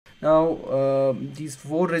Now these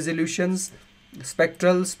four resolutions: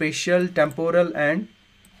 spectral, spatial, temporal, and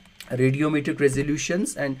radiometric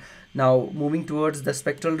resolutions. And now moving towards the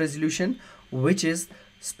spectral resolution, which is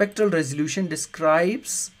spectral resolution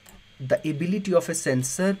describes the ability of a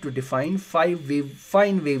sensor to define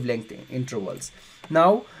fine wavelength intervals.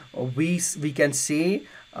 Now we can say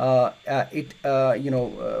we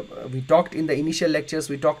talked in the initial lectures,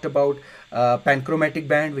 we talked about panchromatic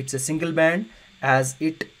band, which is a single band, as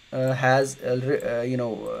it has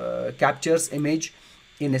captures image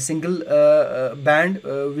in a single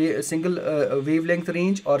wavelength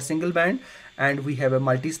range or single band. And we have a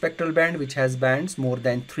multispectral band which has bands more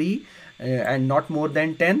than 3 and not more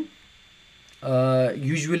than 10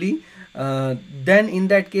 usually. Then in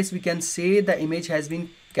that case we can say the image has been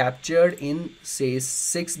captured in, say,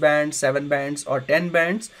 6 bands, 7 bands, or 10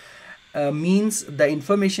 bands. Means the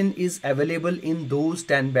information is available in those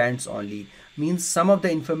 10 bands only. Means some of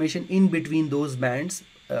the information in between those bands,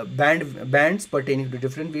 bands pertaining to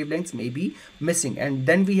different wavelengths, may be missing. And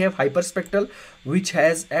then we have hyperspectral, which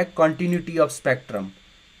has a continuity of spectrum,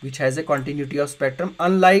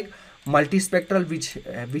 unlike multispectral, which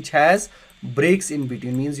has breaks in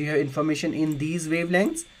between. Means you have information in these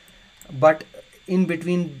wavelengths, but in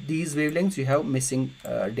between these wavelengths you have missing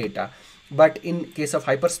data. But in case of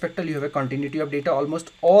hyperspectral, you have a continuity of data.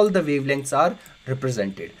 Almost all the wavelengths are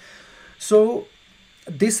represented. So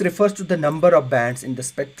this refers to the number of bands in the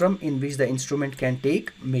spectrum in which the instrument can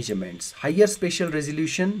take measurements. Higher spatial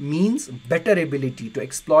resolution means better ability to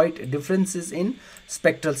exploit differences in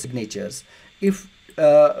spectral signatures. If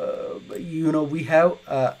we have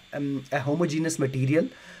a homogeneous material,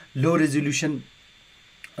 low resolution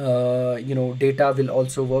data will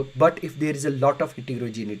also work. But if there is a lot of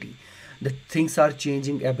heterogeneity, the things are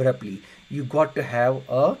changing abruptly, you got to have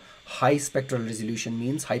a high spectral resolution,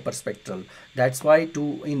 means hyperspectral. That's why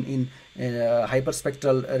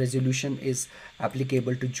hyperspectral resolution is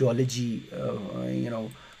applicable to geology,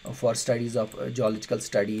 for studies of geological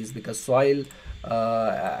studies, because soil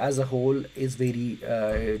as a whole is very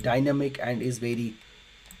dynamic and is very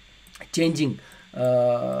changing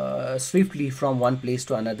swiftly from one place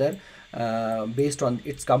to another based on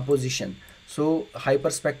its composition. So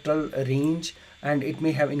hyperspectral range, and it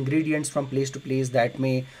may have ingredients from place to place that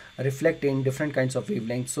may reflect in different kinds of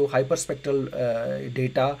wavelengths. So hyperspectral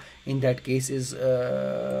data in that case is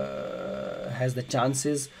has the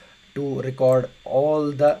chances to record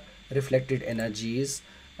all the reflected energies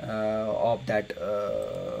of that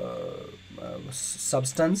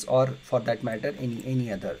substance, or for that matter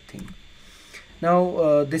any other thing.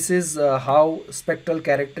 Now this is how spectral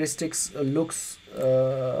characteristics looks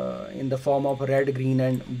in the form of red, green,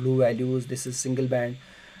 and blue values. This is single band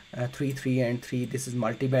 3, 3, and 3. This is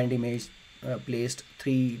multi-band image placed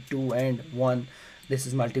 3, 2, and 1. This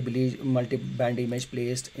is multi-band image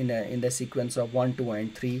placed in the sequence of 1, 2,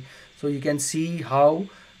 and 3. So you can see how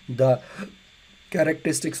the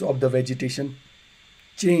characteristics of the vegetation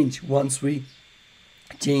change once we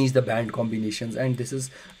change the band combinations. And this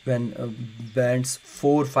is when bands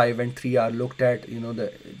 4, 5, and 3 are looked at.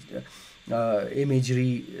 The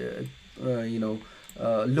imagery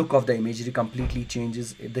look of the imagery completely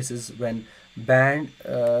changes. This is when band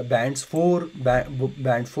 4,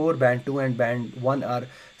 band 2, and band 1 are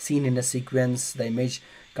seen in a sequence. The image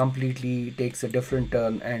completely takes a different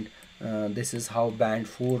turn, and this is how band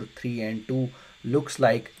 4, 3, and 2 looks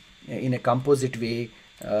like in a composite way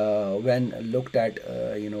when looked at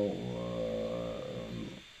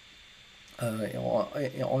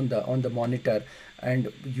on the monitor.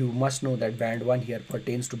 And you must know that band 1 here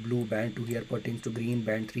pertains to blue, band 2 here pertains to green,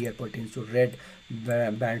 band 3 here pertains to red,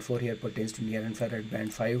 band 4 here pertains to near infrared,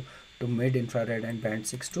 band 5 to mid infrared, and band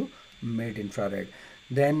 6 to mid infrared.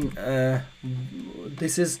 Then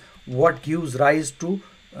this is what gives rise to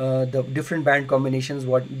the different band combinations.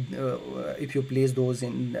 What if you place those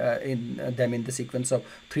in them in the sequence of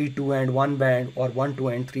 3, 2, and 1 band, or 1, 2,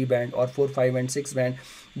 and 3 band, or 4, 5, and 6 band.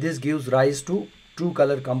 This gives rise to true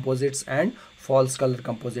color composites and false color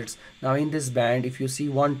composites. Now in this band, if you see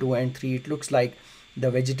 1, 2, and 3, it looks like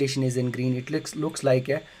the vegetation is in green. It looks like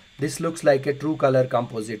a true color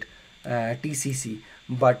composite, TCC.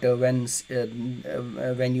 But when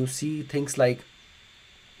you see things like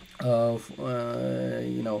 4,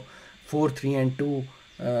 3, and 2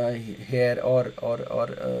 here, or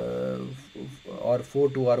 4,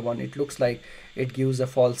 2, or 1, it looks like it gives a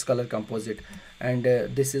false color composite. And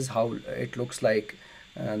this is how it looks like.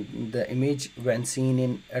 The image when seen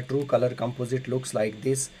in a true color composite looks like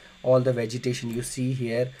this. All the vegetation you see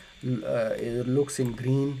here it looks in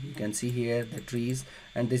green. You can see here the trees,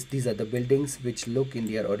 and these are the buildings which look in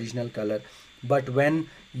their original color. But when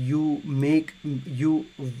you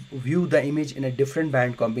view the image in a different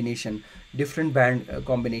band combination, different band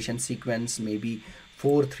combination sequence, maybe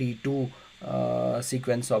 432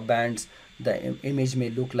 sequence of bands. The image may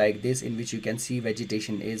look like this, in which you can see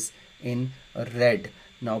vegetation is in red.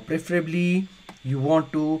 Now preferably you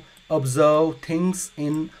want to observe things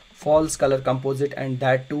in false color composite, and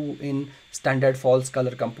that too in standard false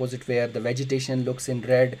color composite, where the vegetation looks in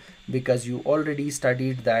red, because you already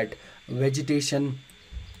studied that vegetation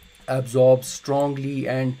absorbs strongly,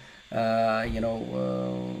 and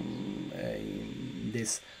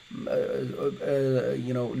this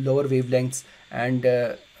lower wavelengths, and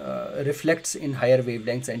reflects in higher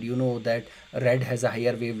wavelengths, and you know that red has a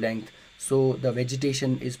higher wavelength, so the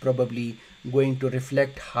vegetation is probably going to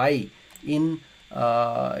reflect high in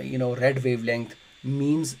red wavelength,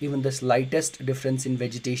 means even the slightest difference in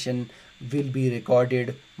vegetation will be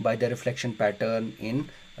recorded by the reflection pattern in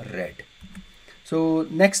red. So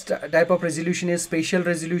next type of resolution is spatial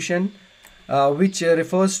resolution, which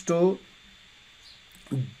refers to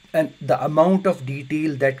the amount of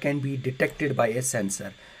detail that can be detected by a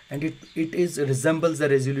sensor, and it resembles the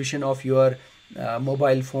resolution of your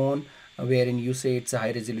mobile phone, wherein you say it's a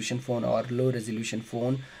high resolution phone or low resolution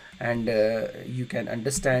phone, and you can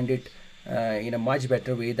understand it in a much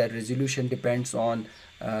better way. That resolution depends on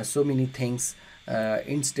so many things.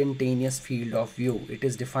 Instantaneous field of view, it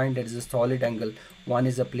is defined as a solid angle. One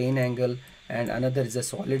is a plane angle and another is a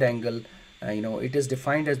solid angle. It is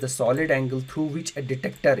defined as the solid angle through which a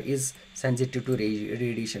detector is sensitive to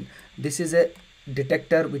radiation. This is a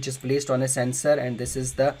detector which is placed on a sensor, and this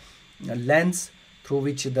is the lens through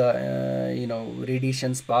which the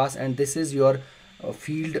radiations pass, and this is your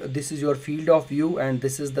field. This is your field of view, and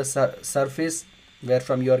this is the surface where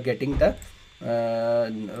from you are getting the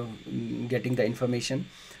information.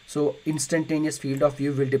 So instantaneous field of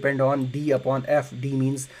view will depend on D upon F. D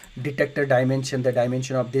means detector dimension, the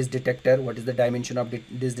dimension of this detector. What is the dimension of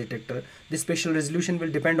this detector? This spatial resolution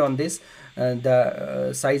will depend on this,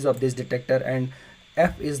 the size of this detector, and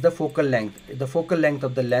F is the focal length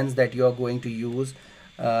of the lens that you are going to use,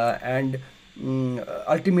 and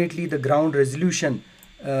ultimately the ground resolution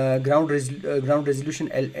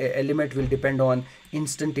element will depend on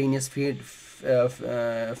instantaneous field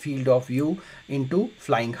of view into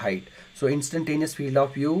flying height. So instantaneous field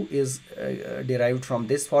of view is derived from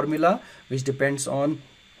this formula, which depends on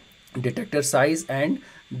detector size and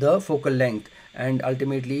the focal length, and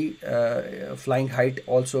ultimately flying height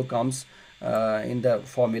also comes in the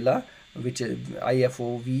formula, which is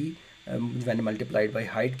IFOV, when multiplied by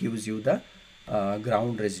height gives you the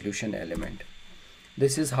ground resolution element.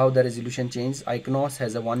 This is how the resolution changes. ICONOS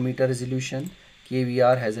has a 1 meter resolution,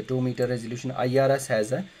 KVR has a 2 meter resolution, IRS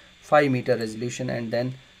has a 5 meter resolution, and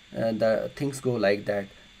then the things go like that.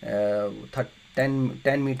 10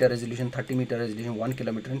 meter resolution, 30 meter resolution, 1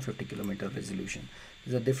 kilometer and 50 kilometer resolution.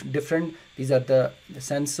 These are different. These are the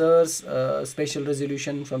sensors, spatial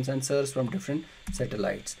resolution from sensors from different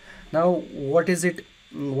satellites. Now what is it?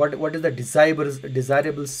 What is the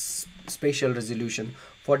desirable spatial resolution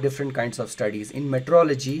for different kinds of studies? In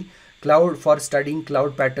meteorology, for studying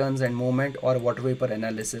cloud patterns and movement, or water vapor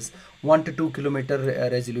analysis, 1 to 2 kilometer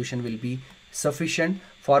resolution will be sufficient.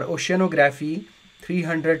 For oceanography,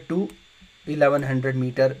 300 to 1100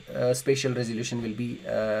 meter spatial resolution will be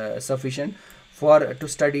sufficient. To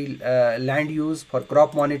study land use, for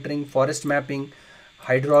crop monitoring, forest mapping,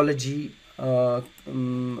 hydrology,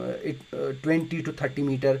 20 to 30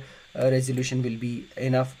 meter resolution will be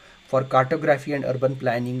enough. For cartography and urban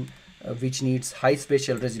planning, which needs high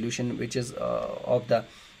spatial resolution, which is of the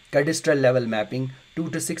cadastral level mapping, 2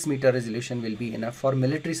 to 6 meter resolution will be enough. For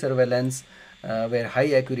military surveillance, where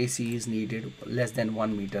high accuracy is needed, less than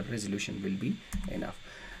 1 meter resolution will be enough.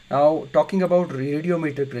 Now talking about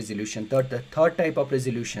radiometric resolution, the third type of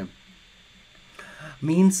resolution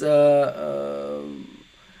means the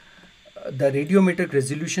radiometric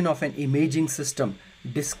resolution of an imaging system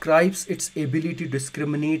describes its ability to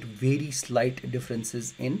discriminate very slight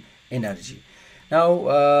differences in energy.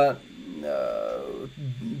 Now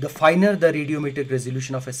the finer the radiometric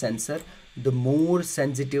resolution of a sensor, the more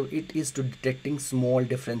sensitive it is to detecting small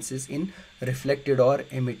differences in reflected or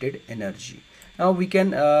emitted energy. Now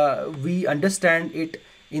we understand it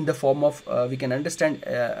in the form of we can understand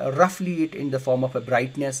roughly it in the form of a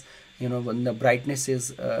brightness. When the brightness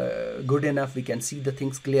is good enough, we can see the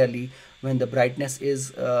things clearly. When the brightness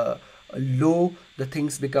is low, the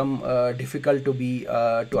things become difficult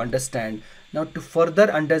to understand. Now to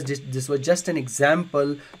further understand, this was just an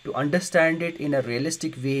example. To understand it in a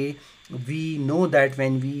realistic way, we know that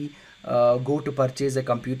when we go to purchase a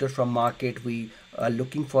computer from market, we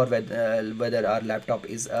looking for whether our laptop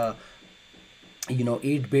is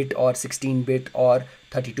 8-bit or 16-bit or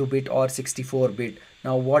 32-bit or 64-bit.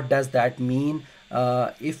 Now what does that mean?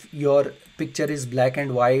 If your picture is black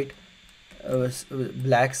and white,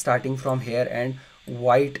 black starting from here and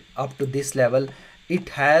white up to this level, it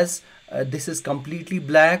has this is completely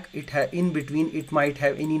black. In between it might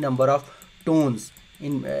have any number of tones.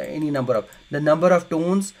 In the number of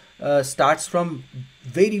tones starts from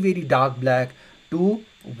very very dark black to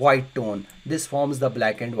white tone. This forms the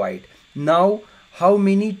black and white. Now how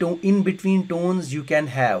many in between tones you can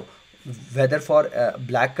have, whether for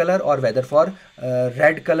black color or whether for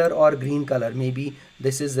red color or green color. Maybe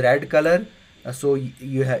this is red color, so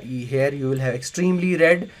here you will have extremely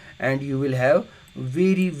red, and you will have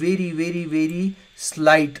very very very very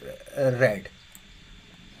slight red.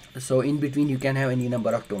 So in between you can have any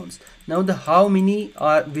number of tones. Now the how many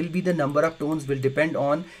will be the number of tones will depend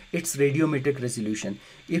on its radiometric resolution.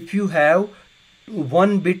 If you have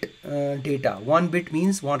 1-bit data, 1 bit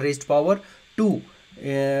means 1 raised power 2,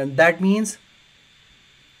 that means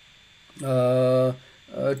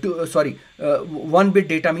 1-bit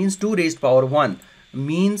data means 2 raised power 1,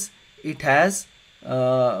 means it has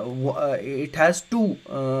two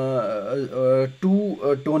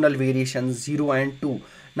tonal variations, 0 and 2.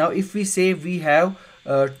 Now if we say we have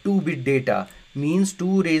 2-bit data, means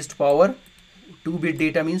 2 raised power 2-bit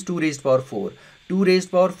data means 2 raised power 4. 2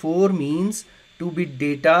 raised power 4 means 2-bit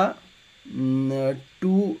data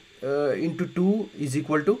 2 into 2 is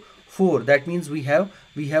equal to 4. That means we have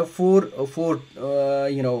four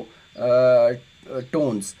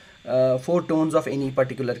tones, 4 tones of any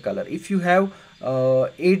particular color. If you have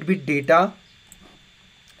 8-bit data,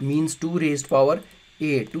 means 2 raised power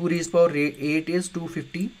 8. 2 raised power 8 is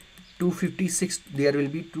 256. There will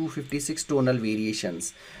be 256 tonal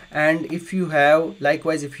variations. And if you have,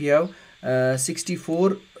 likewise, if you have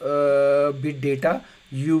 64-bit data,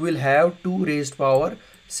 you will have 2 raised power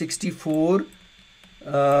 64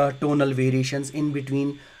 tonal variations in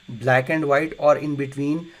between black and white, or in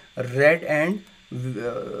between red and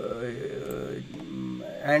the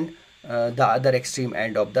other extreme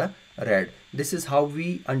end of the red. This is how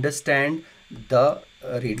we understand the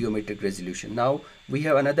radiometric resolution. Now we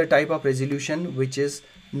have another type of resolution which is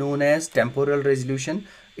known as temporal resolution.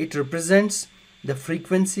 It represents the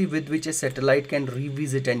frequency with which a satellite can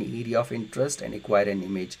revisit an area of interest and acquire an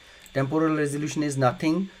image. Temporal resolution is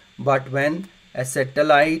nothing but when a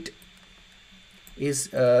satellite is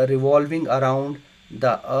revolving around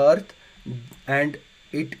the Earth, and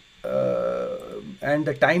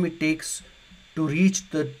the time it takes to reach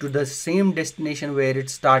to the same destination where it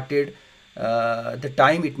started, the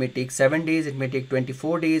time, it may take 7 days, it may take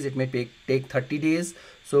 24 days, it may take 30 days.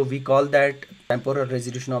 So we call that temporal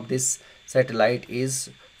resolution of this satellite is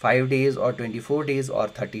 5 days or 24 days or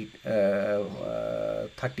 30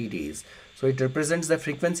 days. So it represents the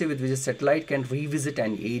frequency with which a satellite can revisit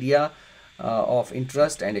an area of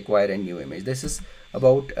interest and acquire a new image. This is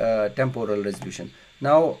about temporal resolution.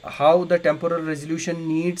 Now how the temporal resolution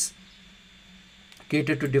needs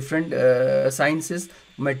cater to different sciences.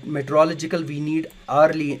 Meteorological, we need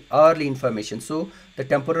early information, so the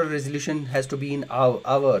temporal resolution has to be in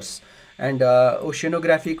hours. And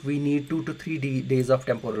oceanographic, we need 2 to 3 days of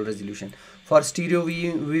temporal resolution. For stereo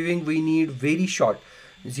viewing, we need very short,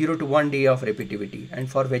 0 to 1 day of repetitivity. And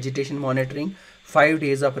for vegetation monitoring, 5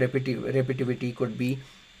 days of repetitivity could be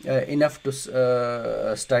enough to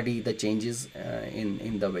study the changes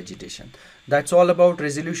in the vegetation. That's all about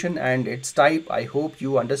resolution and its type. I hope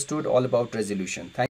you understood all about resolution. Thank you.